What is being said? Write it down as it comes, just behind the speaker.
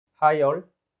Hi all,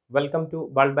 welcome to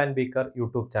bulb and beaker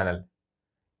YouTube channel.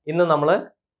 ഇന്ന് നമ്മൾ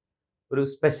ഒരു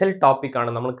സ്പെഷ്യൽ ടോപ്പിക്കാണ്,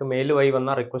 നമ്മൾക്ക് മെയിൽ വഴി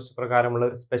വന്ന റിക്വസ്റ്റ് പ്രകാരമുള്ള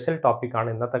ഒരു സ്പെഷ്യൽ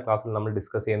ടോപ്പിക്കാണ് ഇന്നത്തെ ക്ലാസ്സിൽ നമ്മൾ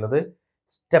ഡിസ്കസ് ചെയ്യുന്നത്.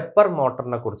 സ്റ്റെപ്പർ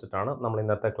മോട്ടറിനെ കുറിച്ചിട്ടാണ് നമ്മൾ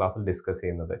ഇന്നത്തെ ക്ലാസ്സിൽ ഡിസ്കസ്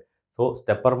ചെയ്യുന്നത്. സോ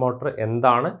സ്റ്റെപ്പർ മോട്ടർ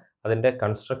എന്താണ്, അതിൻ്റെ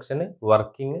കൺസ്ട്രക്ഷന്,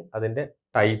 വർക്കിംഗ്, അതിൻ്റെ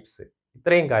ടൈപ്സ്,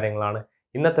 ഇത്രയും കാര്യങ്ങളാണ്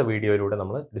ഇന്നത്തെ വീഡിയോയിലൂടെ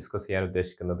നമ്മൾ ഡിസ്കസ് ചെയ്യാൻ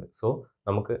ഉദ്ദേശിക്കുന്നത്. സോ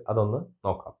നമുക്ക് അതൊന്ന്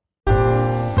നോക്കാം.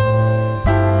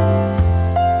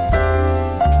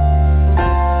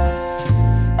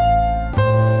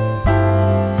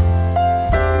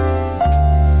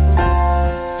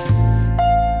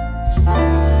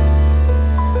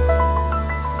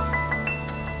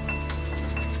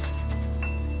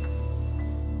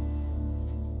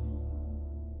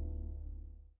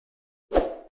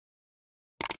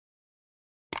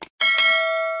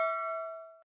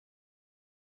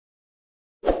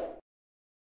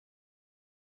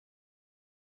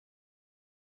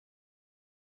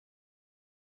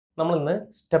 നമ്മൾ ഇന്ന്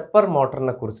സ്റ്റെപ്പർ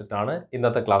മോട്ടറിനെ കുറിച്ചിട്ടാണ്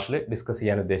ഇന്നത്തെ ക്ലാസ്സിൽ ഡിസ്കസ്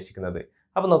ചെയ്യാൻ ഉദ്ദേശിക്കുന്നത്.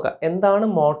 അപ്പോൾ നോക്കാം, എന്താണ്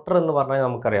മോട്ടർ എന്ന് പറഞ്ഞാൽ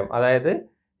നമുക്കറിയാം. അതായത്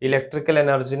ഇലക്ട്രിക്കൽ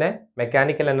എനർജിനെ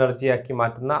മെക്കാനിക്കൽ എനർജി ആക്കി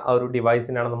മാറ്റുന്ന ആ ഒരു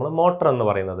ഡിവൈസിനാണ് നമ്മൾ മോട്ടർ എന്ന്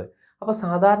പറയുന്നത്. അപ്പോൾ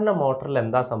സാധാരണ മോട്ടറിൽ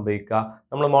എന്താ സംഭവിക്കുക?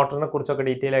 നമ്മൾ മോട്ടറിനെ കുറിച്ചൊക്കെ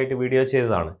ഡീറ്റെയിൽ ആയിട്ട് വീഡിയോ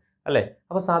ചെയ്തതാണ് അല്ലേ.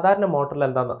 അപ്പോൾ സാധാരണ മോട്ടറിൽ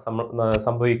എന്താ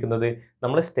സംഭവിക്കുന്നത്?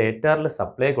 നമ്മൾ സ്റ്റേറ്ററിൽ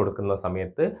സപ്ലൈ കൊടുക്കുന്ന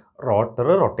സമയത്ത് റോട്ടർ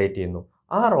റൊട്ടേറ്റ് ചെയ്യുന്നു.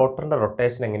 ആ റോട്ടറിൻ്റെ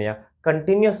റൊട്ടേഷൻ എങ്ങനെയാണ്?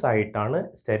 കണ്ടിന്യൂസ് ആയിട്ടാണ്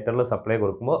സ്റ്റേറ്ററിൽ സപ്ലൈ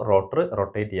കൊടുക്കുമ്പോൾ റോട്ടർ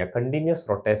റൊട്ടേറ്റ് ചെയ്യുക. കണ്ടിന്യൂസ്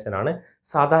റൊട്ടേഷനാണ്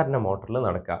സാധാരണ മോട്ടറിൽ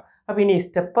നടക്കുക. അപ്പോൾ ഇനി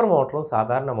സ്റ്റെപ്പർ മോട്ടറും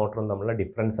സാധാരണ മോട്ടറും തമ്മിലുള്ള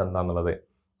ഡിഫറൻസ് എന്താണെന്നുള്ളത്.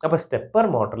 അപ്പോൾ സ്റ്റെപ്പർ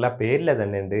മോട്ടറിൽ ആ പേരിൽ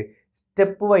തന്നെ ഉണ്ട്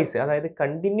സ്റ്റെപ്പ് വൈസ്, അതായത്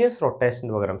കണ്ടിന്യൂസ്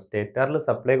റൊട്ടേഷന് പകരം സ്റ്റേറ്ററിൽ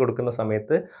സപ്ലൈ കൊടുക്കുന്ന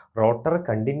സമയത്ത് റോട്ടർ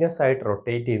കണ്ടിന്യൂസ് ആയിട്ട്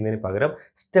റൊട്ടേറ്റ് ചെയ്യുന്നതിന് പകരം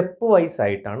സ്റ്റെപ്പ് വൈസ്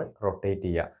ആയിട്ടാണ് റൊട്ടേറ്റ്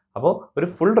ചെയ്യുക. അപ്പോൾ ഒരു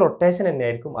ഫുൾ റൊട്ടേഷൻ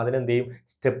തന്നെയായിരിക്കും, അതിനെന്ത് ചെയ്യും?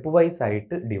 സ്റ്റെപ്പ് വൈസ്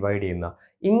ആയിട്ട് ഡിവൈഡ് ചെയ്യുന്ന.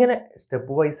 ഇങ്ങനെ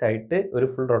സ്റ്റെപ്പ് വൈസ് ആയിട്ട് ഒരു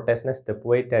ഫുൾ റൊട്ടേഷനെ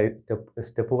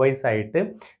സ്റ്റെപ്പ് വൈസ് ആയിട്ട്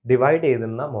ഡിവൈഡ്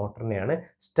ചെയ്യുന്ന മോട്ടറിനെയാണ്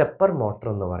സ്റ്റെപ്പർ മോട്ടർ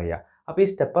എന്ന് പറയുക. അപ്പോൾ ഈ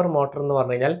സ്റ്റെപ്പർ മോട്ടർ എന്ന്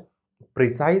പറഞ്ഞു കഴിഞ്ഞാൽ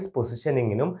പ്രിസൈസ്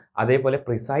പൊസിഷനിങ്ങിനും അതേപോലെ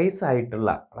പ്രിസൈസ് ആയിട്ടുള്ള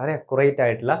വളരെ അക്യുറേറ്റ്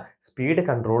ആയിട്ടുള്ള സ്പീഡ്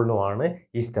കൺട്രോളിനുമാണ്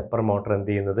ഈ സ്റ്റെപ്പർ മോട്ടർ എന്ത്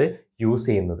ചെയ്യുന്നത്? യൂസ്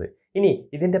ചെയ്യുന്നത്. ഇനി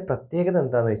ഇതിൻ്റെ പ്രത്യേകത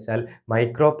എന്താണെന്ന് വെച്ചാൽ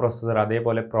മൈക്രോ പ്രൊസസ്സർ,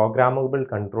 അതേപോലെ പ്രോഗ്രാമബിൾ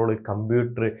കൺട്രോൾ,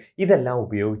 കമ്പ്യൂട്ടർ, ഇതെല്ലാം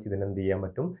ഉപയോഗിച്ച് ഇതിനെന്ത് ചെയ്യാൻ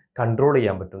പറ്റും? കൺട്രോൾ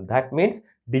ചെയ്യാൻ പറ്റും. ദാറ്റ് മീൻസ്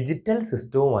ഡിജിറ്റൽ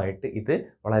സിസ്റ്റവുമായിട്ട് ഇത്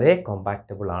വളരെ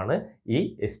കോമ്പാക്റ്റബിൾ ആണ് ഈ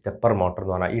സ്റ്റെപ്പർ മോട്ടർ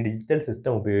എന്ന് പറഞ്ഞാൽ. ഈ ഡിജിറ്റൽ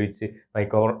സിസ്റ്റം ഉപയോഗിച്ച്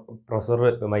മൈക്രോ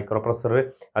പ്രൊസസ്സർ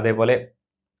അതേപോലെ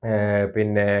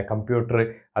പിന്നെ കമ്പ്യൂട്ടർ,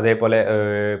 അതേപോലെ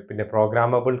പിന്നെ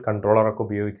പ്രോഗ്രാമബിൾ കൺട്രോളറൊക്കെ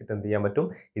ഉപയോഗിച്ചിട്ട് എന്ത് ചെയ്യാൻ പറ്റും?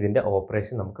 ഇതിൻ്റെ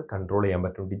ഓപ്പറേഷൻ നമുക്ക് കൺട്രോൾ ചെയ്യാൻ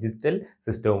പറ്റും. ഡിജിറ്റൽ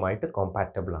സിസ്റ്റവുമായിട്ട്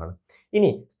കോമ്പാറ്റബിൾ ആണ്.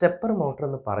 ഇനി സ്റ്റെപ്പർ മോട്ടർ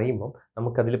എന്ന് പറയുമ്പം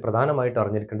നമുക്കതിൽ പ്രധാനമായിട്ട്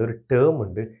അറിഞ്ഞിരിക്കേണ്ട ഒരു ടേം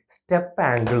ഉണ്ട്, സ്റ്റെപ്പ്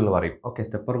ആംഗിൾ എന്ന് പറയും. ഓക്കെ,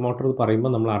 സ്റ്റെപ്പർ മോട്ടർ എന്ന്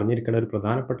പറയുമ്പോൾ നമ്മൾ അറിഞ്ഞിരിക്കേണ്ട ഒരു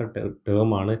പ്രധാനപ്പെട്ട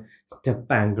ടേമാണ്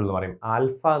സ്റ്റെപ്പ് ആംഗിൾ എന്ന് പറയും.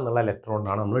 ആൽഫ എന്നുള്ള ലെറ്റർ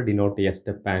കൊണ്ടാണ് നമ്മൾ ഡിനോട്ട് ചെയ്യുക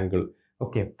സ്റ്റെപ്പ് ആംഗിൾ.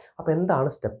 ഓക്കെ, അപ്പോൾ എന്താണ്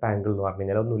സ്റ്റെപ്പ് ആംഗിൾ എന്ന് പറഞ്ഞു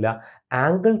കഴിഞ്ഞാൽ ഒന്നുമില്ല,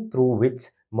 angle through which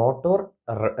motor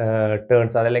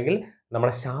turns, അതല്ലെങ്കിൽ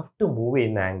നമ്മുടെ ഷാഫ്റ്റ് മൂവ്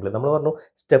ചെയ്യുന്ന ആംഗിൾ. നമ്മൾ പറഞ്ഞു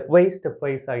സ്റ്റെപ്പ്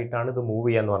വൈസ് ആയിട്ടാണ് ഇത് മൂവ്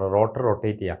ചെയ്യുക എന്ന് പറഞ്ഞു, റോട്ടർ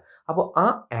റൊട്ടേറ്റ് ചെയ്യുക. അപ്പോൾ ആ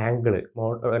ആംഗിൾ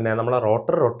നമ്മളെ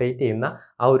റോട്ടർ റൊട്ടേറ്റ് ചെയ്യുന്ന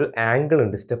ആ ഒരു ആംഗിൾ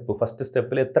ഉണ്ട്. ഫസ്റ്റ്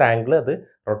സ്റ്റെപ്പിൽ എത്ര ആംഗിൾ അത്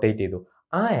റൊട്ടേറ്റ് ചെയ്തു,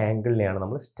 ആ ആംഗിളിനെയാണ്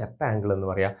നമ്മൾ സ്റ്റെപ്പ് ആംഗിൾ എന്ന്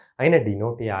പറയുക. അതിനെ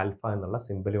ഡിനോട്ട് ചെയ്യുക ആൽഫ എന്നുള്ള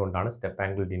സിമ്പിൾ കൊണ്ടാണ് സ്റ്റെപ്പ്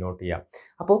ആംഗിൾ ഡിനോട്ട് ചെയ്യുക.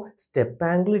 അപ്പോൾ സ്റ്റെപ്പ്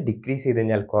ആംഗിൾ ഡിക്രീസ് ചെയ്ത്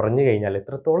കഴിഞ്ഞാൽ, കുറഞ്ഞു കഴിഞ്ഞാൽ,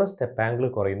 എത്രത്തോളം സ്റ്റെപ്പ് ആംഗിൾ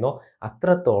കുറയുന്നോ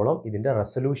അത്രത്തോളം ഇതിൻ്റെ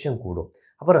റെസൊല്യൂഷൻ കൂടും.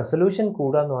 അപ്പോൾ റെസൊല്യൂഷൻ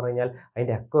കൂടുക എന്ന് പറഞ്ഞു കഴിഞ്ഞാൽ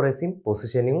അതിൻ്റെ അക്യുറസിയും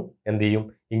പൊസിഷനിങ്ങും എന്ത് ചെയ്യും?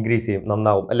 ഇൻക്രീസ് ചെയ്യും,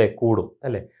 നന്നാവും അല്ലേ, കൂടും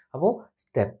അല്ലേ. അപ്പോൾ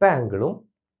സ്റ്റെപ്പ് ആംഗിളും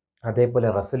അതേപോലെ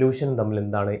റെസൊല്യൂഷനും തമ്മിൽ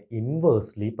എന്താണ്?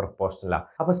 ഇൻവേഴ്സ്ലി പ്രൊപ്പോർഷണലാണ്.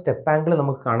 അപ്പോൾ സ്റ്റെപ്പ് ആംഗിൾ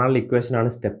നമുക്ക് കാണാനുള്ള ഇക്വേഷൻ ആണ്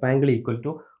സ്റ്റെപ്പ് ആംഗിൾ ഈക്വൽ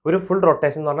ടു ഒരു ഫുൾ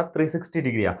റൊട്ടേഷൻ എന്ന് പറഞ്ഞാൽ 360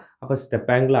 ഡിഗ്രിയാണ്. അപ്പോൾ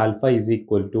step angle alpha is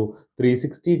equal to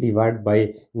 360 divide by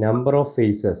number of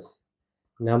faces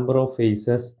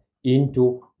in to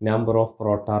number of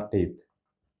rotor teeth.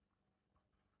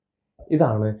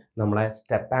 ഇതാണ് നമ്മളെ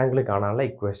സ്റ്റെപ്പ് ആംഗിൾ കാണാനുള്ള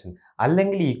ഇക്വേഷൻ.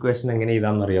 അല്ലെങ്കിൽ ഈ ഇക്വേഷൻ എങ്ങനെ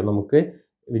ഇതാണെന്ന് അറിയാം നമുക്ക്,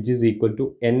 which is equal to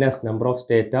NS number of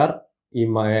സ്റ്റേറ്റാർ ഈ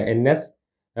NS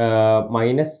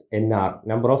minus NR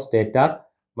number of സ്റ്റേറ്റാർ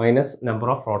minus number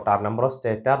of rotor, number of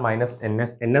സ്റ്റേറ്റാർ minus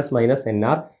NS minus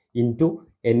NR into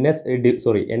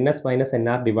NS minus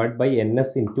NR divide by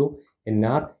NS into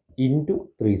NR into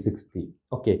 360.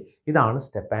 Okay, ഇതാണ്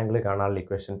step angle കാണാനുള്ള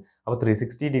equation. അപ്പോൾ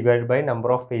 360 divide by number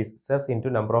of faces into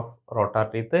number of rotor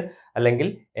teeth, അല്ലെങ്കിൽ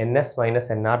NS minus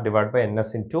NR divide by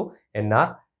NS into NR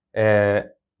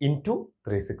into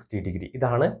 360 degree.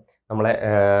 ഇതാണ് നമ്മളെ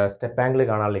step angle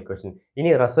കാണാനുള്ള equation. ഇനി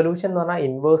resolution എന്ന് പറഞ്ഞാൽ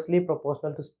inversely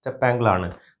proportional to step angle ആണ്.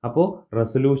 അപ്പോൾ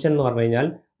റെസൊല്യൂഷൻ എന്ന് പറഞ്ഞു കഴിഞ്ഞാൽ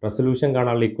റെസൊല്യൂഷൻ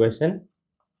കാണാനുള്ള ഇക്വേഷൻ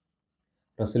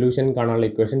resolution കാണാനുള്ള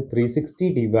equation 360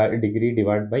 degree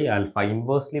divided by alpha,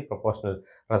 inversely proportional.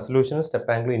 Resolution step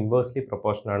angle inversely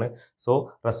proportional ആണ്. So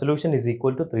resolution is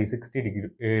equal to 360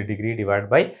 degree divided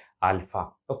by alpha.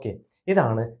 Okay,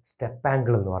 ഇതാണ് step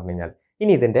angle എന്ന് പറഞ്ഞു കഴിഞ്ഞാൽ.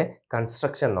 ഇനി ഇതിൻ്റെ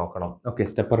കൺസ്ട്രക്ഷൻ നോക്കണം. Okay,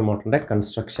 stepper മോട്ടറിൻ്റെ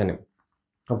കൺസ്ട്രക്ഷന്.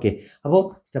 ഓക്കെ, അപ്പോൾ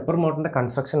സ്റ്റെപ്പർ മോട്ടറിൻ്റെ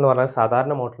കൺസ്ട്രക്ഷൻ എന്ന് പറഞ്ഞാൽ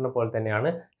സാധാരണ മോട്ടറിനെ പോലെ തന്നെയാണ്.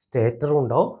 സ്റ്റേറ്ററും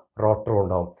ഉണ്ടാവും, റോട്ടറും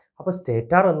ഉണ്ടാവും. അപ്പോൾ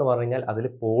സ്റ്റേറ്റർ എന്ന് പറഞ്ഞു കഴിഞ്ഞാൽ അതിൽ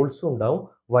പോൾസും ഉണ്ടാവും,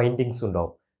 വൈൻഡിങ്സും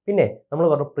ഉണ്ടാവും. പിന്നെ നമ്മൾ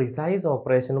പറഞ്ഞു പ്രിസൈസ്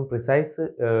ഓപ്പറേഷനും പ്രിസൈസ്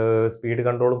സ്പീഡ്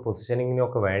കൺട്രോളും പൊസിഷനിങ്ങിനും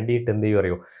ഒക്കെ വേണ്ടിയിട്ട് എന്ത് ചെയ്യും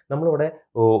അറിയോ, നമ്മളിവിടെ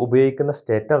ഉപയോഗിക്കുന്ന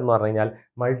സ്റ്റേറ്റർ എന്ന് പറഞ്ഞു കഴിഞ്ഞാൽ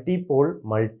multi Paul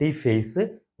multi face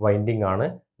winding ആണ്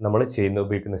നമ്മൾ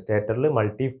ഉപയോഗിക്കുന്ന സ്റ്റേറ്ററിൽ.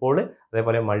 മൾട്ടി പോള്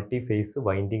അതേപോലെ മൾട്ടി ഫേസ്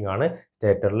വൈൻഡിങ് ആണ്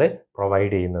സ്റ്റേറ്ററിൽ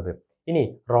പ്രൊവൈഡ് ചെയ്യുന്നത്. ഇനി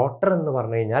റോട്ടർ എന്ന്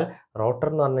പറഞ്ഞു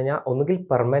കഴിഞ്ഞാൽ ഒന്നുകിൽ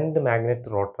പെർമനന്റ്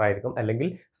മാഗ്നറ്റ് റോട്ടർ ആയിരിക്കും, അല്ലെങ്കിൽ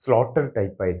സ്ലോട്ടഡ്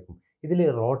ടൈപ്പ് ആയിരിക്കും. ഇതിൽ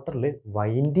റോട്ടറിൽ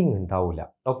വൈൻഡിങ് ഉണ്ടാവില്ല.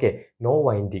 ഓക്കെ, നോ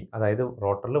വൈൻഡിങ്, അതായത്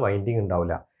റോട്ടറിൽ വൈൻഡിങ്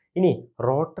ഉണ്ടാവില്ല. ഇനി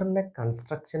റോട്ടറിൻ്റെ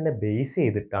കൺസ്ട്രക്ഷനെ ബേസ്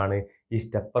ചെയ്തിട്ടാണ് ഈ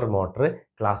സ്റ്റെപ്പർ മോട്ടർ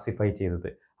ക്ലാസിഫൈ ചെയ്തത്.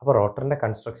 അപ്പോൾ റോട്ടറിൻ്റെ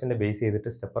കൺസ്ട്രക്ഷനെ ബേസ് ചെയ്തിട്ട്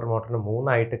സ്റ്റെപ്പർ മോട്ടറിന്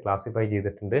 3ആയിട്ട് ക്ലാസിഫൈ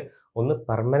ചെയ്തിട്ടുണ്ട്. ഒന്ന്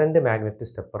പെർമനന്റ് മാഗ്നറ്റ്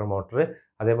സ്റ്റെപ്പർ മോട്ടർ,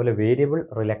 അതേപോലെ വേരിയബിൾ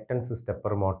റിലക്റ്റൻസ്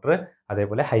സ്റ്റെപ്പർ മോട്ടർ,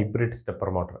 അതേപോലെ ഹൈബ്രിഡ് സ്റ്റെപ്പർ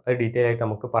മോട്ടർ. അത് ഡീറ്റെയിൽ ആയിട്ട്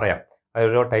നമുക്ക് പറയാം,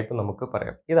 ഓരോ ടൈപ്പ് നമുക്ക്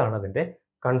പറയാം. ഇതാണ് അതിൻ്റെ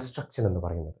കൺസ്ട്രക്ഷൻ എന്ന്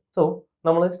പറയുന്നത്. സോ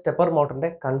നമ്മൾ സ്റ്റെപ്പർ മോട്ടറിൻ്റെ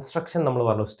കൺസ്ട്രക്ഷൻ നമ്മൾ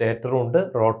പറഞ്ഞു, സ്റ്റേറ്ററും ഉണ്ട്,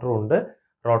 റോട്ടറും ഉണ്ട്.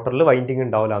 റോട്ടറിൽ വൈൻഡിങ്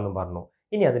ഉണ്ടാവില്ല എന്നും പറഞ്ഞു.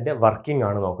 ഇനി അതിൻ്റെ വർക്കിംഗ്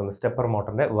ആണ് നോക്കുന്നത്. സ്റ്റെപ്പർ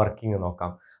മോട്ടറിൻ്റെ വർക്കിംഗ്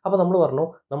നോക്കാം. അപ്പോൾ നമ്മൾ പറഞ്ഞു,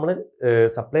 നമ്മൾ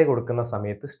സപ്ലൈ കൊടുക്കുന്ന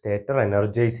സമയത്ത് സ്റ്റേറ്റർ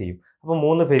എനർജൈസ് ചെയ്യും. അപ്പോൾ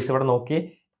 3 ഫേസ് ഇവിടെ നോക്കി,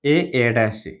 എ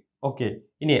ഡാഷ്. ഓക്കെ,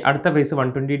 ഇനി അടുത്ത face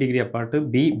 120 degree apart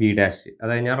B dash.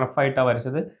 അതായത് ഞാൻ റഫായിട്ടാണ്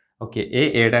വരച്ചത്. Okay,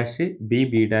 A dash,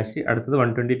 B dash, അടുത്തത്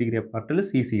 120 degree അപ്പാർട്ടിൽ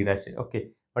C dash. Okay,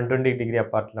 120 degree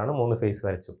അപ്പാർട്ടിലാണ് 3 face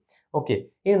വരച്ചു. ഓക്കെ,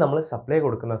 ഇനി നമ്മൾ സപ്ലൈ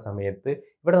കൊടുക്കുന്ന സമയത്ത്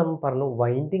ഇവിടെ നമ്മൾ പറഞ്ഞു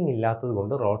വൈൻഡിങ് ഇല്ലാത്തത്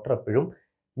കൊണ്ട് റോട്ടർ എപ്പോഴും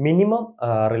മിനിമം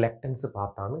റിലക്റ്റൻസ്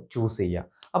പാത്താണ് ചൂസ് ചെയ്യുക.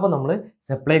 അപ്പോൾ നമ്മൾ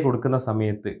സപ്ലൈ കൊടുക്കുന്ന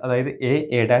സമയത്ത്, അതായത്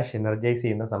എ ഡാഷ് എനർജൈസ്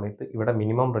ചെയ്യുന്ന സമയത്ത് ഇവിടെ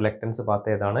മിനിമം റിലക്റ്റൻസ് പാത്ത്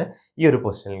ഏതാണ്? ഈ ഒരു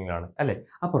പൊസിഷനിലാണ് അല്ലേ?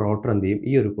 അപ്പോൾ റോട്ടർ എന്ത് ചെയ്യും?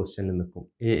 ഈ ഒരു പൊസിഷനിൽ നിൽക്കും.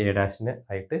 എ ഡാഷിന്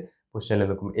ആയിട്ട് പൊസിഷനിൽ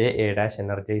നിൽക്കും. എ ഡാഷ്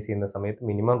എനർജൈസ് ചെയ്യുന്ന സമയത്ത്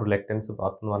മിനിമം റിലക്റ്റൻസ്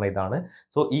പാത്ത് എന്ന് പറഞ്ഞാൽ ഇതാണ്.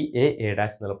 സോ ഈ എ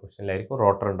ഡാഷ് എന്നുള്ള പൊസിഷനിലായിരിക്കും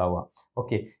റോട്ടർ ഉണ്ടാവുക.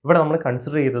 ഓക്കെ, ഇവിടെ നമ്മൾ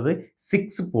കൺസിഡർ ചെയ്തത്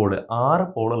 6 പോള് 6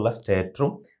 പോളുള്ള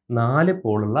സ്റ്റേറ്ററും 4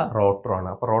 പോളുള്ള റോട്ടറുമാണ്.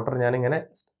 അപ്പോൾ റോട്ടർ ഞാനിങ്ങനെ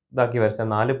ഇതാക്കി വരച്ച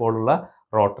 4 പോളുള്ള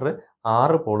റോട്ടർ,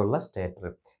 6 പോളുള്ള സ്റ്റേറ്റർ.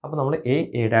 അപ്പോൾ നമ്മൾ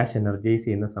എ ഡാഷ് എനർജൈസ്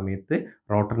ചെയ്യുന്ന സമയത്ത്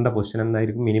റോട്ടറിൻ്റെ പൊസിഷൻ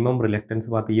എന്തായിരിക്കും? മിനിമം റിലക്റ്റൻസ്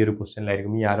പാത്ത് ഈ ഒരു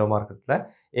പൊസിഷനിലായിരിക്കും. ഈ ആരോ മാർക്കറ്റിലെ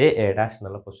എ ഡാഷ്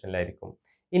എന്നുള്ള പൊസിഷനിലായിരിക്കും.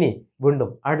 ഇനി വീണ്ടും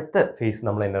അടുത്ത ഫേസ്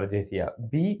നമ്മൾ എനർജൈസ്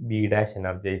ചെയ്യുക, ബി ഡാഷ്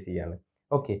എനർജൈസ് ചെയ്യാണ്.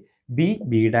 ഓക്കെ,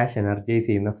 ബി ഡാഷ് എനർജൈസ്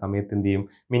ചെയ്യുന്ന സമയത്ത് എന്ത് ചെയ്യും?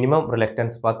 മിനിമം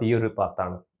റിലക്റ്റൻസ് പാത്ത് ഈ ഒരു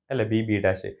പാത്താണ് അല്ലേ, ബി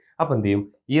ഡാഷ്. അപ്പോൾ എന്ത് ചെയ്യും?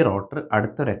 ഈ റോട്ടർ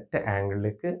അടുത്തൊരൊറ്റ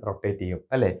ആംഗിളിലേക്ക് റൊട്ടേറ്റ് ചെയ്യും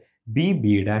അല്ലേ,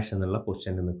 ബി ഡാഷ് എന്നുള്ള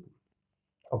പൊസിഷനിൽ നിൽക്കും.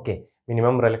 Okay,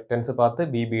 minimum reluctance path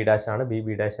B dash ആണ്.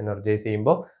 ബി ഡാഷ് എനർജൈസ്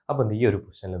ചെയ്യുമ്പോൾ അപ്പോൾ എന്ത് ഈ ഒരു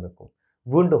പൊസിഷനിൽ നിൽക്കും.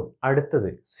 വീണ്ടും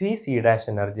അടുത്തത് സി ഡാഷ്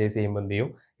എനർജൈസ് ചെയ്യുമ്പോൾ എന്ത് ചെയ്യും?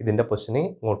 ഇതിൻ്റെ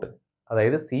പൊസിഷനിങ് ഇങ്ങോട്ട്,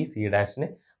 അതായത് സി ഡാഷിന്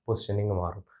പൊസിഷനിങ്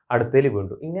മാറും. അടുത്തതിൽ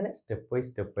വീണ്ടും ഇങ്ങനെ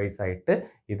സ്റ്റെപ്പ് വൈസ് ആയിട്ട്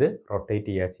ഇത്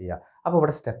റൊട്ടേറ്റ് ചെയ്യുക. അപ്പോൾ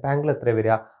ഇവിടെ സ്റ്റെപ്പ് ആംഗിൾ എത്ര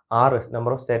വരിക? 6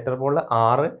 number of stator പോളിൽ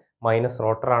 6 minus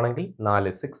rotor ആണെങ്കിൽ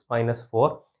 4, 6 മൈനസ് 4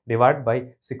 ഡിവൈഡ് ബൈ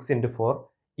 6 × 4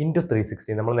 ×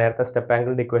 360. നമ്മൾ നേരത്തെ സ്റ്റെപ്പ്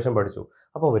ആംഗിളിൻ്റെ ഇക്വേഷൻ പഠിച്ചു.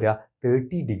 അപ്പോൾ വരിക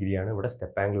 30 ഡിഗ്രിയാണ് ഇവിടെ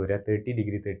സ്റ്റെപ്പ് ആംഗിൾ വരിക. 30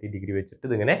 ഡിഗ്രി വെച്ചിട്ട്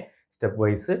ഇതിങ്ങനെ സ്റ്റെപ്പ്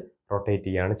വൈസ് റൊട്ടേറ്റ്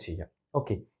ചെയ്യുകയാണ് ചെയ്യുക.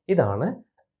 ഓക്കെ, ഇതാണ്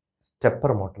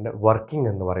സ്റ്റെപ്പർ മോട്ടറിൻ്റെ വർക്കിംഗ്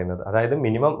എന്ന് പറയുന്നത്. അതായത്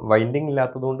മിനിമം വൈൻഡിങ്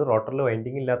ഇല്ലാത്തതുകൊണ്ട്, റോട്ടറിൽ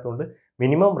വൈൻഡിങ് ഇല്ലാത്തതുകൊണ്ട്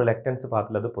മിനിമം റിലക്റ്റൻസ്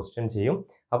പാത്തിൽ അത് പൊസിഷൻ ചെയ്യും.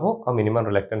 അപ്പോൾ ആ മിനിമം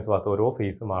റിലക്റ്റൻസ് പാത്ത് ഓരോ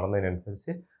ഫേസ്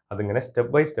മാറുന്നതിനനുസരിച്ച് അതിങ്ങനെ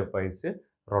സ്റ്റെപ്പ് വൈസ്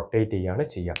റൊട്ടേറ്റ് ചെയ്യുകയാണ്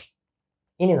ചെയ്യുക.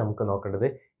 ഇനി നമുക്ക് നോക്കേണ്ടത്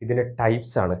ഇതിൻ്റെ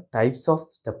ടൈപ്സ് ആണ്. ടൈപ്സ് ഓഫ്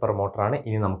സ്റ്റെപ്പർ മോട്ടറാണ്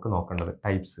ഇനി നമുക്ക് നോക്കേണ്ടത്,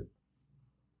 ടൈപ്സ്.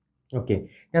 ഓക്കെ,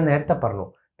 ഞാൻ നേരത്തെ പറഞ്ഞു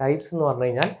ടൈപ്സ് എന്ന് പറഞ്ഞു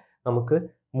കഴിഞ്ഞാൽ നമുക്ക്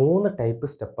 3 type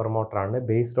stepper മോട്ടറാണ്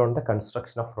based on the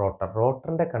construction of rotor.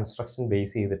 റോട്ടറിൻ്റെ construction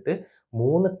base ചെയ്തിട്ട്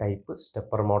 3 ടൈപ്പ്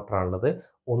സ്റ്റെപ്പർ മോട്ടറാണുള്ളത്.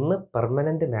 ഒന്ന്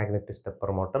പെർമനൻറ്റ് മാഗ്നറ്റ്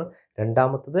സ്റ്റെപ്പർ മോട്ടർ,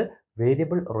 രണ്ടാമത്തത്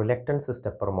വേരിയബിൾ റിലക്റ്റൻസ്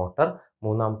സ്റ്റെപ്പർ മോട്ടർ,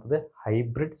 മൂന്നാമത്തത്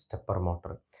ഹൈബ്രിഡ് സ്റ്റെപ്പർ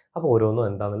മോട്ടർ. അപ്പോൾ ഓരോന്നും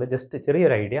എന്താണെന്നുള്ളത് ജസ്റ്റ്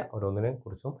ചെറിയൊരു ഐഡിയ ഓരോന്നിനെ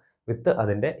കുറിച്ചും വിത്ത്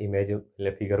അതിൻ്റെ ഇമേജ്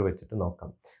ഫിഗർ വെച്ചിട്ട് നോക്കാം.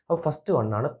 അപ്പോൾ first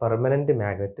വണ്ണാണ് permanent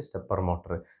magnet stepper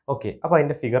motor. Okay, അപ്പോൾ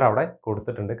അതിൻ്റെ ഫിഗർ അവിടെ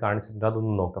കൊടുത്തിട്ടുണ്ട്, കാണിച്ചിട്ടുണ്ട്.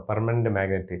 അതൊന്നും നോക്കാം. പെർമനൻറ്റ്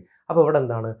മാഗ്നറ്റ്, അപ്പോൾ ഇവിടെ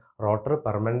എന്താണ്? റോട്ടർ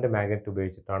പെർമനൻറ്റ് മാഗ്നറ്റ്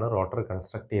ഉപയോഗിച്ചിട്ടാണ് റോട്ടർ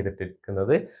കൺസ്ട്രക്ട്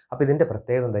ചെയ്തിട്ടിരിക്കുന്നത്. അപ്പോൾ ഇതിൻ്റെ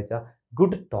പ്രത്യേകത എന്താ വെച്ചാൽ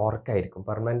ഗുഡ് ടോർക്ക് ആയിരിക്കും.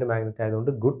 പെർമനൻറ്റ് മാഗ്നറ്റ്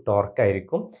ആയതുകൊണ്ട് ഗുഡ് ടോർക്ക്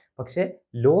ആയിരിക്കും, പക്ഷേ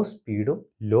ലോ സ്പീഡും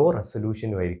ലോ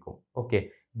റെസൊല്യൂഷനും ആയിരിക്കും. ഓക്കെ,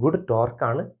 ഗുഡ്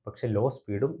ടോർക്കാണ്, പക്ഷേ ലോ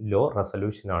സ്പീഡും ലോ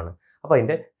റെസൊല്യൂഷനാണ്. അപ്പോൾ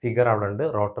അതിൻ്റെ ഫിഗർ അവിടെ ഉണ്ട്.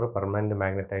 റോട്ടർ പെർമനൻറ്റ്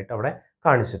മാഗ്നറ്റ് ആയിട്ട് അവിടെ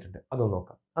കാണിച്ചിട്ടുണ്ട്. അതൊന്ന്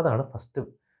നോക്കാം. അതാണ് ഫസ്റ്റ്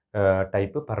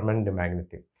ടൈപ്പ് പെർമനൻറ്റ്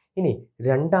മാഗ്നറ്റ്. ഇനി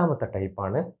രണ്ടാമത്തെ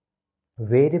ടൈപ്പാണ്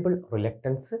വേരിയബിൾ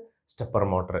റിലക്റ്റൻസ് സ്റ്റെപ്പർ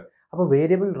മോട്ടർ. അപ്പോൾ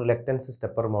വേരിയബിൾ റിലക്റ്റൻസ്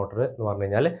സ്റ്റെപ്പർ മോട്ടർ എന്ന് പറഞ്ഞു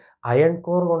കഴിഞ്ഞാൽ അയൺ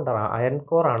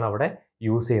കോർ ആണ് അവിടെ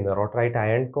യൂസ് ചെയ്യുന്നത്. റോട്ടറായിട്ട്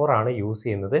അയൺ കോർ ആണ് യൂസ്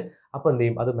ചെയ്യുന്നത്. അപ്പോൾ എന്ത്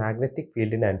ചെയ്യും? അത് മാഗ്നറ്റിക്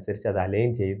ഫീൽഡിനനുസരിച്ച് അത്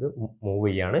അലൈൻ ചെയ്ത് മൂവ്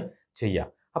ചെയ്യാണ് ചെയ്യുക.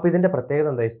 അപ്പോൾ ഇതിൻ്റെ പ്രത്യേകത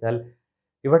എന്താ വെച്ചാൽ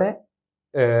ഇവിടെ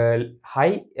ഹൈ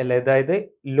അല്ല, അതായത്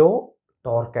ലോ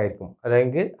ടോർക്ക് ആയിരിക്കും,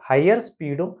 അതായത് ഹയർ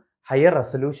സ്പീഡും ഹയർ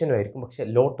റെസൊല്യൂഷനും ആയിരിക്കും, പക്ഷേ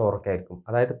ലോ ടോർക്ക് ആയിരിക്കും.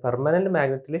 അതായത് പെർമനൻറ്റ്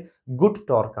മാഗ്നറ്റിൽ ഗുഡ്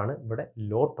ടോർക്കാണ്, ഇവിടെ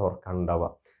ലോ ടോർക്കാണ് ഉണ്ടാവുക.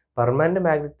 പെർമനൻറ്റ്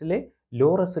മാഗ്നറ്റിൽ ലോ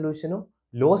റെസൊല്യൂഷനും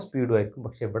ലോ സ്പീഡും ആയിരിക്കും,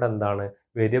 പക്ഷേ ഇവിടെ എന്താണ്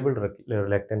വേരിയബിൾ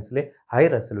റിലക്റ്റൻസിൽ ഹൈ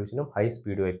റെസൊല്യൂഷനും ഹൈ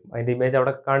സ്പീഡും ആയിരിക്കും. അതിൻ്റെ ഇമേജ്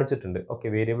അവിടെ കാണിച്ചിട്ടുണ്ട്. ഓക്കെ,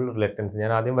 വേരിയബിൾ റിലക്റ്റൻസ്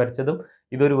ഞാൻ ആദ്യം വരച്ചതും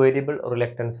ഇതൊരു വേരിയബിൾ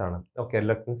റിലക്റ്റൻസ് ആണ്. Okay,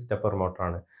 reluctance stepper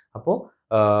മോട്ടറാണ്. അപ്പോൾ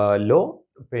ലോ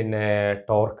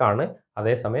ടോർക്കാണ്,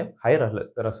 അതേസമയം ഹൈ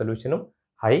റെസൊല്യൂഷനും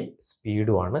ഹൈ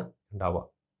സ്പീഡുമാണ് ഉണ്ടാവുക.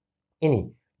 ഇനി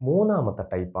മൂന്നാമത്തെ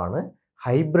ടൈപ്പാണ്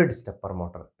ഹൈബ്രിഡ് സ്റ്റെപ്പർ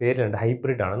മോട്ടർ. പേരിലുണ്ട്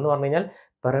ഹൈബ്രിഡ് ആണെന്ന് പറഞ്ഞു കഴിഞ്ഞാൽ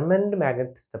പെർമനൻറ്റ്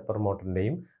മാഗ്നറ്റിക് സ്റ്റെപ്പർ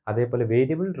മോട്ടറിൻ്റെയും അതേപോലെ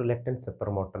വേരിയബിൾ റിലക്റ്റൻസ് സ്റ്റെപ്പർ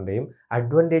മോട്ടറിൻ്റെയും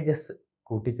അഡ്വാൻറ്റേജസ്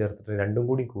കൂട്ടിച്ചേർത്തിട്ട് രണ്ടും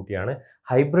കൂടി കൂട്ടിയാണ്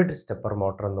ഹൈബ്രിഡ് സ്റ്റെപ്പർ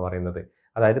മോട്ടർ എന്ന് പറയുന്നത്.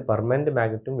 അതായത് പെർമനൻറ്റ്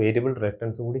മാഗ്നറ്റും വേരിയബിൾ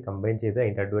റിലക്റ്റൻസും കൂടി കമ്പൈൻ ചെയ്ത്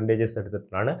അതിൻ്റെ അഡ്വാൻറ്റേജസ്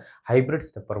എടുത്തിട്ടാണ് ഹൈബ്രിഡ്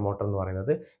സ്റ്റെപ്പർ മോട്ടർ എന്ന്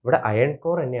പറയുന്നത്. ഇവിടെ അയൺ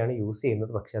കോർ തന്നെയാണ് യൂസ്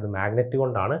ചെയ്യുന്നത്, പക്ഷേ അത് മാഗ്നറ്റ്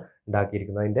കൊണ്ടാണ്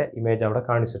ഉണ്ടാക്കിയിരിക്കുന്നത്. അതിൻ്റെ ഇമേജ് അവിടെ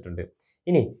കാണിച്ചിട്ടുണ്ട്.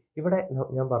 ഇനി ഇവിടെ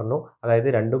ഞാൻ പറഞ്ഞു, അതായത്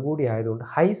രണ്ടും കൂടി ആയതുകൊണ്ട്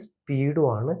ഹൈ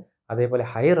സ്പീഡുമാണ്, അതേപോലെ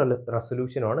ഹൈ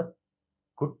റെസൊല്യൂഷനുമാണ്,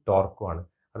 ഗുഡ് ടോർക്കുമാണ്.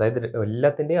 അതായത്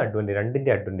എല്ലാത്തിൻ്റെയും അഡ്വാൻറ്റേജ്,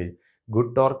 രണ്ടിൻ്റെ അഡ്വാൻറ്റേജ്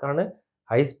ഗുഡ് ടോർക്കാണ്,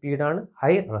 ഹൈ സ്പീഡാണ്,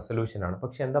 ഹൈ റെസൊല്യൂഷനാണ്.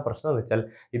 പക്ഷേ എന്താ പ്രശ്നം എന്ന് വെച്ചാൽ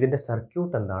ഇതിൻ്റെ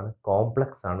സർക്യൂട്ട് എന്താണ്,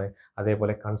 കോംപ്ലക്സ് ആണ്.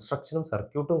 അതേപോലെ കൺസ്ട്രക്ഷനും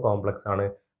സർക്യൂട്ടും കോംപ്ലക്സ് ആണ്,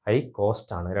 ഹൈ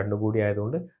കോസ്റ്റ് ആണ്. രണ്ടും കൂടി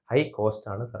ആയതുകൊണ്ട് ഹൈ കോസ്റ്റ്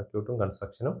ആണ്, സർക്യൂട്ടും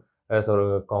കൺസ്ട്രക്ഷനും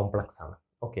കോംപ്ലക്സ് ആണ്.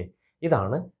 ഓക്കെ,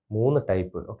 ഇതാണ് 3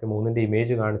 ടൈപ്പ്. ഓക്കെ, 3ൻ്റെ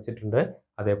ഇമേജ് കാണിച്ചിട്ടുണ്ട്,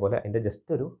 അതേപോലെ അതിൻ്റെ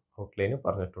ജസ്റ്റ് ഒരു ഔട്ട്ലൈന്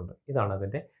പറഞ്ഞിട്ടുണ്ട്. ഇതാണ്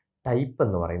അതിൻ്റെ ടൈപ്പ്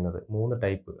എന്ന് പറയുന്നത്. 3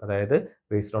 ടൈപ്പ്, അതായത്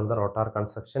based on the rotor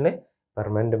കൺസ്ട്രക്ഷന്,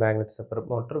 permanent magnet stepper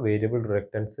motor, variable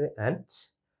reluctance and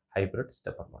hybrid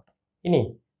stepper motor. ഇനി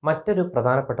മറ്റൊരു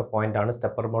പ്രധാനപ്പെട്ട പോയിന്റാണ്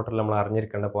സ്റ്റെപ്പർ മോട്ടറിൽ നമ്മൾ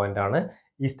അറിഞ്ഞിരിക്കേണ്ട പോയിന്റാണ്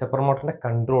ഈ സ്റ്റെപ്പർ മോട്ടറിൻ്റെ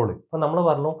കൺട്രോൾ. ഇപ്പോൾ നമ്മൾ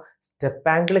പറഞ്ഞു സ്റ്റെപ്പ്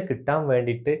ആംഗിൾ കിട്ടാൻ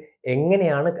വേണ്ടിയിട്ട്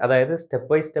എങ്ങനെയാണ്, അതായത് സ്റ്റെപ്പ്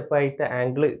ബൈ സ്റ്റെപ്പ് ആയിട്ട്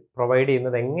ആംഗിൾ പ്രൊവൈഡ്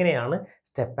ചെയ്യുന്നത് എങ്ങനെയാണ്,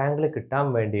 സ്റ്റെപ്പ് ആംഗിൾ കിട്ടാൻ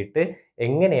വേണ്ടിയിട്ട്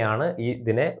എങ്ങനെയാണ് ഈ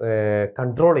ഇതിനെ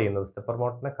കൺട്രോൾ ചെയ്യുന്നത്, സ്റ്റെപ്പർ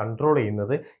മോട്ടറിനെ കൺട്രോൾ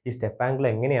ചെയ്യുന്നത്, ഈ സ്റ്റെപ്പ് ആംഗിൾ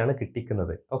എങ്ങനെയാണ്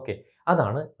കിട്ടിക്കുന്നത്. ഓക്കെ,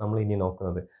 അതാണ് നമ്മൾ ഇനി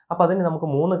നോക്കുന്നത്. അപ്പോൾ അതിന് നമുക്ക്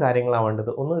 3 കാര്യങ്ങളാണ്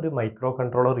വേണ്ടത്. ഒന്ന്, ഒരു മൈക്രോ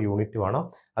കൺട്രോളർ യൂണിറ്റ് വേണം,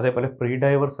 അതേപോലെ pre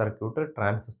driver circuit,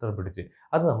 transistor bridge.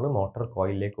 അത് നമ്മൾ മോട്ടോർ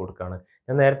കോയിലിലേക്ക് കൊടുക്കുകയാണ്.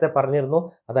 ഞാൻ നേരത്തെ പറഞ്ഞിരുന്നു,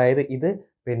 അതായത് ഇത്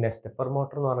സ്റ്റെപ്പർ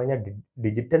മോട്ടർ എന്ന് പറഞ്ഞു കഴിഞ്ഞാൽ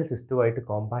ഡിജിറ്റൽ സിസ്റ്റവുമായിട്ട്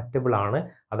കോമ്പാറ്റബിൾ ആണ്.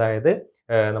 അതായത്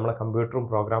നമ്മളെ കമ്പ്യൂട്ടറും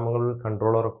പ്രോഗ്രാമുകളും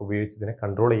കൺട്രോളറൊക്കെ ഉപയോഗിച്ച് ഇതിനെ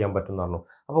കൺട്രോൾ ചെയ്യാൻ പറ്റുമെന്ന് പറഞ്ഞു.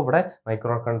 അപ്പോൾ ഇവിടെ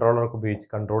മൈക്രോ കൺട്രോളറൊക്കെ ഉപയോഗിച്ച്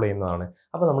കൺട്രോൾ ചെയ്യുന്നതാണ്.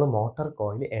 അപ്പോൾ നമ്മൾ മോട്ടോർ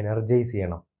കോയിൽ എനർജൈസ്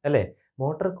ചെയ്യണം, അല്ലേ?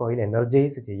 മോട്ടോർ കോയിൽ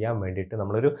എനർജൈസ് ചെയ്യാൻ വേണ്ടിയിട്ട്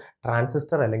നമ്മളൊരു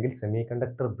ട്രാൻസിസ്റ്റർ അല്ലെങ്കിൽ സെമി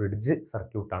കണ്ടക്ടർ ബ്രിഡ്ജ്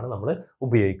സർക്യൂട്ടാണ് നമ്മൾ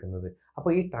ഉപയോഗിക്കുന്നത്. അപ്പോൾ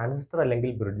ഈ ട്രാൻസിസ്റ്റർ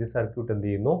അല്ലെങ്കിൽ ബ്രിഡ്ജ് സർക്യൂട്ട് എന്ത്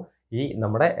ചെയ്യുന്നു, ഈ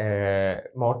നമ്മുടെ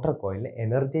മോട്ടോർ കോയിലിനെ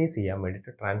എനർജൈസ് ചെയ്യാൻ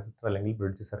വേണ്ടിയിട്ട് ട്രാൻസിസ്റ്റർ അല്ലെങ്കിൽ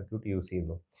ബ്രിഡ്ജ് സർക്യൂട്ട് യൂസ്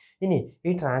ചെയ്യുന്നു. ഇനി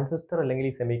ഈ ട്രാൻസിസ്റ്റർ അല്ലെങ്കിൽ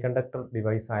ഈ semi conductor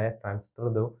ഡിവൈസായ transistor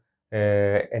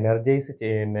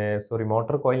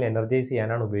motor കോയിലിനെ energise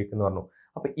ചെയ്യാനാണ് ഉപയോഗിക്കുന്നത് പറഞ്ഞു.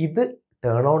 അപ്പോൾ ഇത്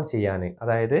ടേൺ ഓൺ ചെയ്യാൻ,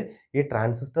 അതായത് ഈ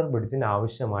ട്രാൻസിസ്റ്റർ ബ്രിഡ്ജിന്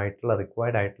ആവശ്യമായിട്ടുള്ള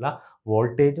റിക്വയർഡ് ആയിട്ടുള്ള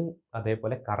വോൾട്ടേജും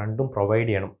അതേപോലെ കറണ്ടും പ്രൊവൈഡ്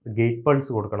ചെയ്യണം. ഗേറ്റ് പൾസ്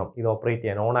കൊടുക്കണം ഇത് ഓപ്പറേറ്റ്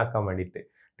ചെയ്യാൻ, ഓൺ ആക്കാൻ വേണ്ടിയിട്ട്.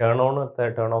 ടേൺ ഓൺ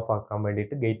ടേൺ ഓഫ് ആക്കാൻ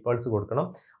വേണ്ടിയിട്ട് ഗേറ്റ് പൾസ് കൊടുക്കണം,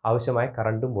 ആവശ്യമായ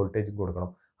കറണ്ടും വോൾട്ടേജും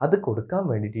കൊടുക്കണം. അത് കൊടുക്കാൻ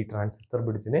വേണ്ടിയിട്ട് ഈ ട്രാൻസിസ്റ്റർ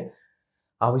ബ്രിഡ്ജിന്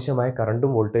ആവശ്യമായ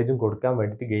കറണ്ടും വോൾട്ടേജും കൊടുക്കാൻ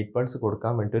വേണ്ടിയിട്ട്, ഗേറ്റ് പൾസ്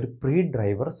കൊടുക്കാൻ വേണ്ടിയിട്ട് ഒരു പ്രീ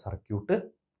ഡ്രൈവർ സർക്യൂട്ട്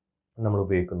നമ്മൾ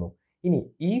ഉപയോഗിക്കുന്നു. ഇനി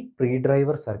ഈ പ്രീ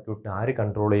ഡ്രൈവർ സർക്യൂട്ടിനെ ആര്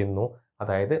കൺട്രോൾ ചെയ്യുന്നു,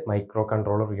 അതായത് മൈക്രോ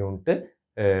കൺട്രോളർ യൂണിറ്റ്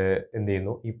എന്ത്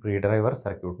ചെയ്യുന്നു, ഈ പ്രീ ഡ്രൈവർ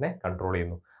സർക്യൂട്ടിനെ കൺട്രോൾ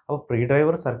ചെയ്യുന്നു. അപ്പോൾ പ്രീ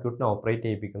ഡ്രൈവർ സർക്യൂട്ടിനെ ഓപ്പറേറ്റ്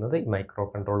ചെയ്യിപ്പിക്കുന്നത് ഈ മൈക്രോ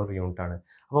കൺട്രോളർ യൂണിറ്റ് ആണ്.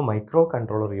 അപ്പോൾ micro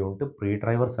controller unit pre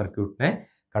driver സർക്യൂട്ടിനെ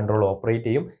കൺട്രോൾ ഓപ്പറേറ്റ്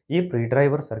ചെയ്യും. ഈ പ്രീ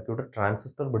ഡ്രൈവർ സർക്യൂട്ട്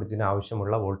ട്രാൻസിസ്റ്റർ ബ്രിഡ്ജിന്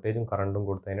ആവശ്യമുള്ള വോൾട്ടേജും കറണ്ടും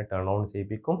കൊടുത്തതിനെ ടേൺ ഓൺ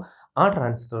ചെയ്യിപ്പിക്കും. ആ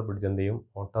ട്രാൻസിസ്റ്റർ ബ്രിഡ്ജ് എന്ത് ചെയ്യും,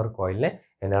 മോട്ടോർ കോയിലിനെ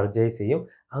എനർജൈസ് ചെയ്യും.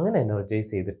 അങ്ങനെ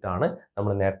എനർജൈസ് ചെയ്തിട്ടാണ്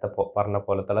നമ്മൾ നേരത്തെ പറഞ്ഞ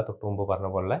പോലത്തെ തൊട്ട് മുമ്പ് പറഞ്ഞ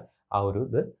പോലെ ആ ഒരു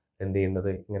ഇത് എന്ത് ചെയ്യുന്നത്,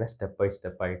 ഇങ്ങനെ സ്റ്റെപ്പ് ബൈ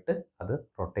സ്റ്റെപ്പ് ആയിട്ട് അത്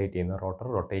റൊട്ടേറ്റ് ചെയ്യുന്ന, റോട്ടർ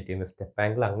റൊട്ടേറ്റ് ചെയ്യുന്ന സ്റ്റെപ്പ്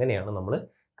ആംഗിൾ അങ്ങനെയാണ് നമ്മൾ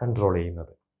കൺട്രോൾ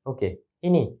ചെയ്യുന്നത്. ഓക്കെ,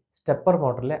 ഇനി സ്റ്റെപ്പർ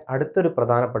മോട്ടറിലെ അടുത്തൊരു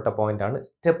പ്രധാനപ്പെട്ട പോയിന്റാണ്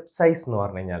സ്റ്റെപ്പ് സൈസ് എന്ന്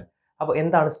പറഞ്ഞു കഴിഞ്ഞാൽ. അപ്പോൾ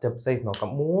എന്താണ് സ്റ്റെപ്പ് സൈസ് നോക്കാം.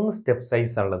 3 സ്റ്റെപ്പ്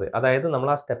സൈസ് ഉള്ളത്, അതായത് നമ്മൾ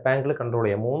ആ സ്റ്റെപ്പ് ആംഗിൾ കൺട്രോൾ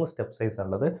ചെയ്യാൻ 3 സ്റ്റെപ്പ് സൈസ്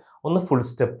ഉള്ളത്. ഒന്ന് ഫുൾ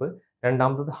സ്റ്റെപ്പ്,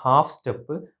 രണ്ടാമത്തത് ഹാഫ്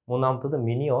സ്റ്റെപ്പ്, മൂന്നാമത്തത്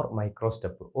മിനി ഓർ മൈക്രോ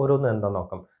സ്റ്റെപ്പ്. ഓരോന്നും എന്താ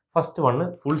നോക്കാം. First one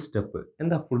full step.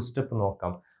 എന്താ ഫുൾ സ്റ്റെപ്പ്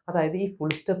നോക്കാം. അതായത് ഈ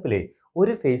ഫുൾ സ്റ്റെപ്പിൽ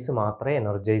ഒരു ഫേസ് മാത്രമേ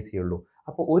എനർജൈസ് ചെയ്യുള്ളൂ.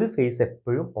 അപ്പോൾ ഒരു ഫേസ്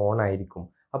എപ്പോഴും ഓൺ ആയിരിക്കും.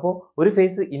 അപ്പോൾ ഒരു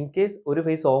ഫേസ് ഇൻ കേസ് ഒരു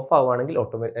ഫേസ് ഓഫ് ആവുകയാണെങ്കിൽ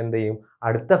എന്ത് ചെയ്യും,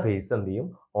 അടുത്ത ഫേസ് എന്ത് ചെയ്യും,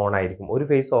 ഓൺ ആയിരിക്കും. ഒരു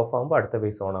ഫേസ് ഓഫ് ആകുമ്പോൾ അടുത്ത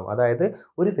ഫേസ് ഓൺ ആകും. അതായത്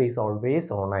ഒരു ഫേസ് ഓൾവേസ്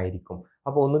ഓൺ ആയിരിക്കും.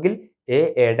 അപ്പോൾ ഒന്നുകിൽ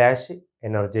എ ഡാഷ്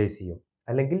എനർജൈസ് ചെയ്യും,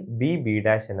 അല്ലെങ്കിൽ ബി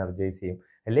ഡാഷ് എനർജൈസ് ചെയ്യും,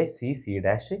 അല്ലെങ്കിൽ സി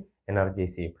ഡാഷ്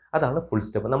എനർജൈസ് ചെയ്യും. അതാണ് ഫുൾ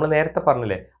സ്റ്റെപ്പ്. നമ്മൾ നേരത്തെ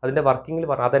പറഞ്ഞില്ലേ, അതിൻ്റെ വർക്കിങ്ങിൽ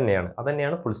പറഞ്ഞ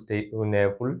അതന്നെയാണ് ഫുൾ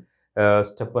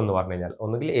സ്റ്റെപ്പ് എന്ന് പറഞ്ഞു കഴിഞ്ഞാൽ.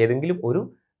 ഒന്നുകിൽ ഏതെങ്കിലും ഒരു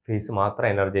ഫേസ് മാത്രം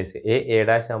എനർജൈസ് ചെയ്യും. എ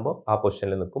ഡാഷ് ആകുമ്പോൾ ആ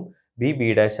പൊസിഷനിൽ നിൽക്കും, ബി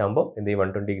ഡാഷ് ആകുമ്പോൾ എന്ത് ചെയ്യും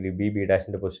 120 ഡിഗ്രി ബി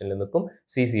ഡാഷിൻ്റെ പൊസിഷനിൽ നിൽക്കും,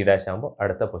 സി ഡാഷ് ആകുമ്പോൾ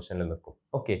അടുത്ത പൊസിഷനിൽ നിൽക്കും.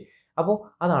 ഓക്കെ, അപ്പോൾ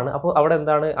അതാണ്. അപ്പോൾ അവിടെ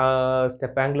എന്താണ്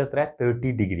സ്റ്റെപ്പ് ആംഗിൾ എത്ര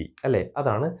 30 ഡിഗ്രി അല്ലേ?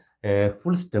 അതാണ്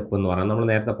ഫുൾ സ്റ്റെപ്പ് എന്ന് പറയുന്നത്. നമ്മൾ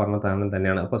നേരത്തെ പറഞ്ഞ സാധനം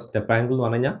തന്നെയാണ്. അപ്പോൾ സ്റ്റെപ്പ് ആംഗിൾ എന്ന്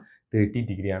പറഞ്ഞു കഴിഞ്ഞാൽ 30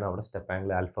 ഡിഗ്രിയാണ് അവിടെ സ്റ്റെപ്പ്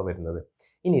ആംഗിൾ ആൽഫ വരുന്നത്.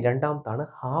 ഇനി രണ്ടാമത്താണ്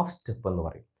ഹാഫ് സ്റ്റെപ്പ് എന്ന്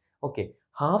പറയും. ഓക്കെ,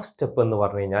 ഹാഫ് സ്റ്റെപ്പ് എന്ന്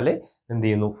പറഞ്ഞു കഴിഞ്ഞാൽ എന്ത്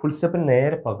ചെയ്യുന്നു, ഫുൾ സ്റ്റെപ്പിന്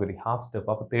നേരെ പകുതി ഹാഫ് സ്റ്റെപ്പ്.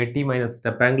 അപ്പോൾ 30 മൈനസ്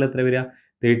സ്റ്റെപ്പ് ആംഗിൾ എത്ര വരിക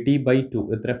 30/2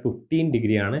 എത്ര 15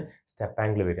 ഡിഗ്രിയാണ് സ്റ്റെപ്പ്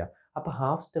ആംഗിൾ വരിക. അപ്പോൾ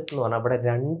ഹാഫ് സ്റ്റെപ്പ് എന്ന് പറഞ്ഞാൽ അവിടെ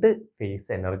രണ്ട് ഫേസ്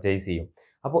എനർജൈസ് ചെയ്യും.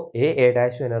 അപ്പോൾ എ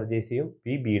ഡാഷും എനർജൈസ് ചെയ്യും,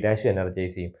 ബി ഡാഷും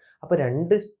എനർജൈസ് ചെയ്യും. അപ്പോൾ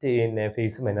രണ്ട്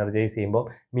ഫേസും എനർജൈസ് ചെയ്യുമ്പോൾ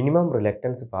മിനിമം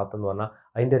റിലക്റ്റൻസ് പാത്ത് എന്ന് പറഞ്ഞാൽ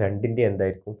അതിൻ്റെ രണ്ടിൻ്റെ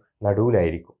എന്തായിരിക്കും,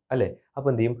 നടുവിലായിരിക്കും അല്ലേ? അപ്പോൾ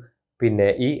എന്ത് ചെയ്യും, പിന്നെ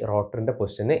ഈ റോട്ടറിൻ്റെ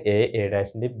പൊസിഷന് എ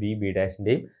ഡാഷിൻ്റെയും ബി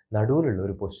ഡാഷിൻ്റെയും നടുവിലുള്ള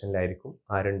ഒരു പൊസിഷനിലായിരിക്കും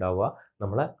ആരുണ്ടാവുക,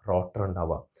 നമ്മളെ റോട്ടർ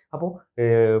ഉണ്ടാവുക. അപ്പോൾ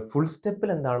ഫുൾ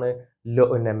സ്റ്റെപ്പിൽ എന്താണ്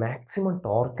പിന്നെ മാക്സിമം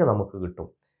ടോർക്ക് നമുക്ക് കിട്ടും.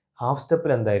 ഹാഫ്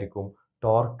സ്റ്റെപ്പിൽ എന്തായിരിക്കും,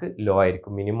 ടോർക്ക് ലോ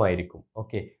ആയിരിക്കും, മിനിമം ആയിരിക്കും.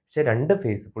 ഓക്കെ, പക്ഷേ രണ്ട്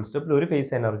ഫേസ്, ഫുൾ സ്റ്റെപ്പിൽ ഒരു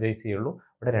ഫേസ് എനർജൈസ് ചെയ്യുള്ളൂ,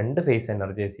 ഇവിടെ രണ്ട് ഫേസ്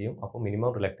എനർജൈസ് ചെയ്യും. അപ്പോൾ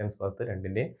മിനിമം റിലക്റ്റൻസ് പാത്ത്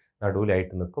രണ്ടിൻ്റെ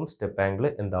നടുവിലായിട്ട് നിൽക്കും, സ്റ്റെപ്പ് ആംഗിൾ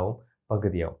എന്താവും,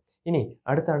 പകുതിയാവും. ഇനി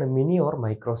അടുത്താണ് മിനി ഓർ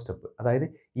മൈക്രോ സ്റ്റെപ്പ്. അതായത്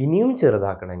ഇനിയും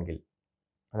ചെറുതാക്കണമെങ്കിൽ,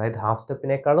 അതായത് ഹാഫ്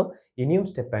സ്റ്റെപ്പിനേക്കാളും ഇനിയും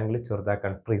സ്റ്റെപ്പ് ആംഗിൾ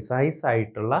ചെറുതാക്കാൻ പ്രിസൈസ്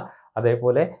ആയിട്ടുള്ള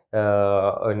അതേപോലെ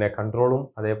പിന്നെ കൺട്രോളും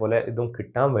അതേപോലെ ഇതും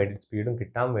കിട്ടാൻ വേണ്ടി, സ്പീഡും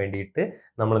കിട്ടാൻ വേണ്ടിയിട്ട്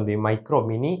നമ്മൾ എന്ത് ചെയ്യും,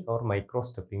 മിനി ഓർ മൈക്രോ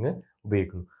സ്റ്റെപ്പിങ്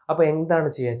ഉപയോഗിക്കുന്നു. അപ്പോൾ എന്താണ്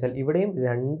ചെയ്യുക വെച്ചാൽ ഇവിടെയും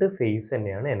രണ്ട് ഫേസ്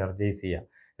തന്നെയാണ് എനർജൈസ് ചെയ്യുക.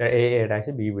 എ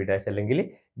ഡാഷ് ബി ഡാഷ് അല്ലെങ്കിൽ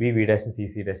ബി ഡാഷ്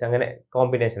സി ഡാഷ് അങ്ങനെ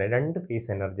കോമ്പിനേഷൻ രണ്ട് ഫേസ്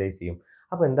എനർജൈസ് ചെയ്യും.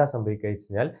 അപ്പോൾ എന്താ സംഭവിക്കുക വെച്ച്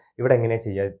കഴിഞ്ഞാൽ ഇവിടെ എങ്ങനെയാണ്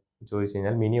ചെയ്യുക ചോദിച്ചു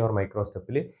കഴിഞ്ഞാൽ മിനി ഓർ മൈക്രോ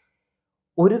സ്റ്റെപ്പിൽ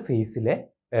ഒരു ഫേസിലെ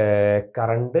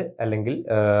കറണ്ട് അല്ലെങ്കിൽ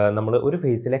നമ്മൾ ഒരു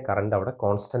ഫേസിലെ കറണ്ട് അവിടെ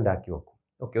കോൺസ്റ്റൻ്റ് ആക്കി വെക്കും.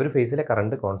 ഓക്കെ, ഒരു ഫേസിലെ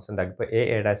കറണ്ട് കോൺസ്റ്റൻ്റ് ആക്കി, ഇപ്പോൾ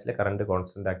എ ഡാഷിലെ കറണ്ട്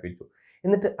കോൺസ്റ്റൻ്റ് ആക്കി വെച്ചു.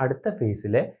 എന്നിട്ട് അടുത്ത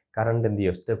ഫേസിലെ കറണ്ട് എന്ത്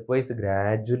ചെയ്യും, സ്റ്റെപ്പ് വൈസ്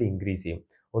ഗ്രാജുവലി ഇൻക്രീസ് ചെയ്യും.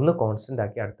 ഒന്ന് കോൺസ്റ്റൻ്റ്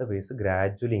ആക്കി അടുത്ത ഫേസ്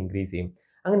ഗ്രാജുവലി ഇൻക്രീസ് ചെയ്യും.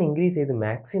 അങ്ങനെ ഇൻക്രീസ് ചെയ്ത്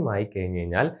മാക്സിമം ആയി കഴിഞ്ഞ്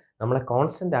കഴിഞ്ഞാൽ നമ്മളെ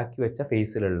കോൺസ്റ്റൻ്റ് ആക്കി വെച്ച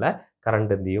ഫേസിലുള്ള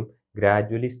കറണ്ട് എന്ത് ചെയ്യും,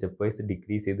 ഗ്രാജുവലി സ്റ്റെപ്പ് വൈസ്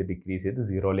ഡിക്രീസ് ചെയ്ത്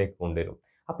സീറോയിലേക്ക് കൊണ്ടുവരും.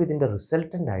 അപ്പോൾ ഇതിൻ്റെ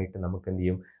റിസൾട്ടൻ്റ് ആയിട്ട് നമുക്ക് എന്ത്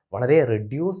ചെയ്യും, വളരെ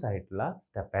റെഡ്യൂസ് ആയിട്ടുള്ള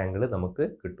സ്റ്റെപ്പ് ആംഗിൾ നമുക്ക്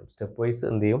കിട്ടും. സ്റ്റെപ്പ് വൈസ്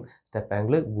എന്ത് ചെയ്യും, സ്റ്റെപ്പ്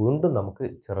ആംഗിൾ വീണ്ടും നമുക്ക്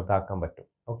ചെറുതാക്കാൻ പറ്റും.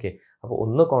 ഓക്കെ, അപ്പോൾ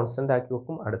ഒന്ന് കോൺസ്റ്റൻ്റ് ആക്കി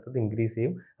വെക്കും, അടുത്തത് ഇൻക്രീസ്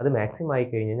ചെയ്യും. അത് മാക്സിമം ആയി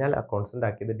കഴിഞ്ഞ് കഴിഞ്ഞാൽ ആ കോൺസ്റ്റൻ്റ്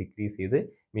ആക്കിയത് ഡിക്രീസ് ചെയ്ത്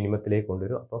മിനിമത്തിലേക്ക്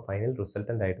കൊണ്ടുവരും. അപ്പോൾ ഫൈനൽ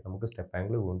റിസൾട്ടൻ്റ് ആയിട്ട് നമുക്ക് സ്റ്റെപ്പ്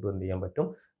ആംഗിൾ വീണ്ടും എന്ത് ചെയ്യാൻ പറ്റും,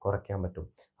 കുറയ്ക്കാൻ പറ്റും.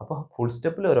 അപ്പോൾ ഫുൾ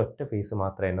സ്റ്റെപ്പിൽ ഒരൊറ്റ ഫേസ്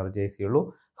മാത്രമേ എനർജൈസ് ചെയ്യുള്ളൂ,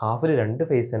 ഹാഫിൽ രണ്ട്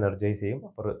ഫേസ് എനർജൈസ് ചെയ്യും.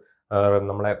 അപ്പോൾ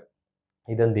നമ്മളെ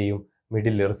ഇതെന്ത് ചെയ്യും,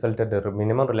 middle resultant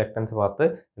minimum reluctance path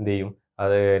എന്ത് ചെയ്യും,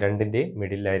 അത് രണ്ടിൻ്റെയും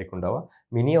മിഡിലായിരിക്കും ഉണ്ടാവുക.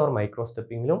 മിനി ഓർ മൈക്രോ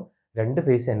സ്റ്റെപ്പിങ്ങിലും രണ്ട്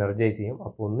ഫേസ് എനർജൈസ് ചെയ്യും.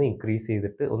 അപ്പോൾ ഒന്ന് ഇൻക്രീസ്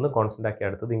ചെയ്തിട്ട് ഒന്ന് കോൺസ്റ്റൻ്റ് ആക്കി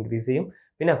അടുത്തത് ഇൻക്രീസ് ചെയ്യും,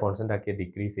 പിന്നെ ആ കോൺസ്റ്റൻ്റ് ആക്കി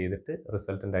ഡിക്രീസ് ചെയ്തിട്ട്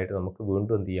റിസൾട്ടൻ്റ് ആയിട്ട് നമുക്ക്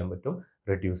വീണ്ടും എന്ത് ചെയ്യാൻ പറ്റും,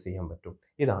 റെഡ്യൂസ് ചെയ്യാൻ പറ്റും.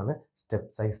 ഇതാണ്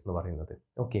സ്റ്റെപ്പ് സൈസ് എന്ന് പറയുന്നത്.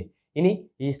 ഓക്കെ, ഇനി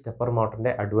ഈ സ്റ്റെപ്പർ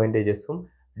മോട്ടറിൻ്റെ അഡ്വാൻറ്റേജസും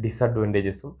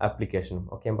ഡിസഡ്വാൻറ്റേജസും ആപ്ലിക്കേഷനും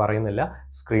ഒക്കെ ഞാൻ പറയുന്നില്ല,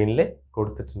 സ്ക്രീനിൽ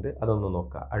കൊടുത്തിട്ടുണ്ട്, അതൊന്ന്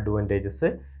നോക്കുക. Advantages,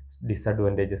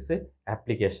 disadvantages,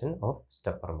 application of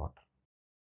stepper motor.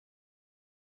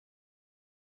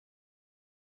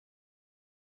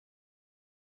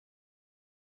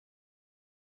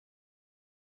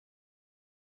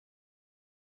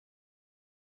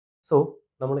 So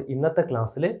നമ്മൾ ഇന്നത്തെ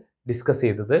ക്ലാസ്സിൽ ഡിസ്കസ്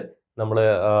ചെയ്തത് നമ്മൾ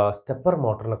സ്റ്റെപ്പർ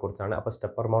മോട്ടറിനെ കുറിച്ചാണ്. അപ്പോൾ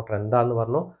സ്റ്റെപ്പർ മോട്ടർ എന്താണെന്ന്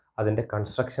പറഞ്ഞു, അതിൻ്റെ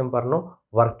കൺസ്ട്രക്ഷൻ പറഞ്ഞു,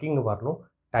 വർക്കിംഗ് പറഞ്ഞു,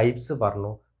 ടൈപ്സ്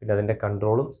പറഞ്ഞു, പിന്നെ അതിൻ്റെ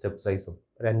കൺട്രോളും സ്റ്റെപ്പ് സൈസും.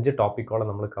 ഒരു 5 ടോപ്പിക്കോളം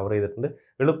നമ്മൾ കവർ ചെയ്തിട്ടുണ്ട്.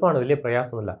 എളുപ്പമാണ്, വലിയ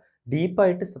പ്രയാസമൊന്നുമില്ല.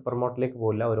 ഡീപ്പായിട്ട് സ്റ്റെപ്പർ മോട്ടറിലേക്ക്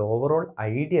പോകില്ല, ഒരു ഓവറോൾ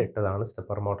ഐഡിയ ഇട്ടതാണ്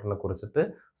സ്റ്റെപ്പർ മോട്ടറിനെ കുറിച്ചിട്ട്.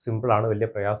 സിമ്പിളാണ്, വലിയ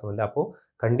പ്രയാസമൊന്നുമില്ല. അപ്പോൾ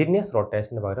കണ്ടിന്യൂസ്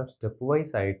റൊട്ടേഷന് പകരം സ്റ്റെപ്പ്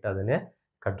വൈസ് ആയിട്ട് അതിനെ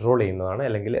കൺട്രോൾ ചെയ്യുന്നതാണ്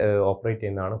അല്ലെങ്കിൽ ഓപ്പറേറ്റ്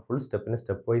ചെയ്യുന്നതാണ്. ഫുൾ സ്റ്റെപ്പിന്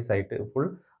സ്റ്റെപ്പ് വൈസ് ആയിട്ട്, ഫുൾ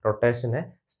റൊട്ടേഷനെ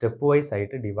സ്റ്റെപ്പ് വൈസ്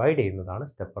ആയിട്ട് ഡിവൈഡ് ചെയ്യുന്നതാണ്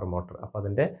സ്റ്റെപ്പർ മോട്ടർ. അപ്പോൾ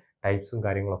അതിൻ്റെ ടൈപ്സും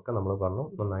കാര്യങ്ങളൊക്കെ നമ്മൾ പറഞ്ഞു.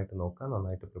 നന്നായിട്ട് നോക്കുക,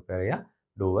 നന്നായിട്ട് പ്രിപ്പയർ ചെയ്യുക.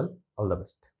 Do well, all the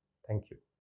best. Thank you.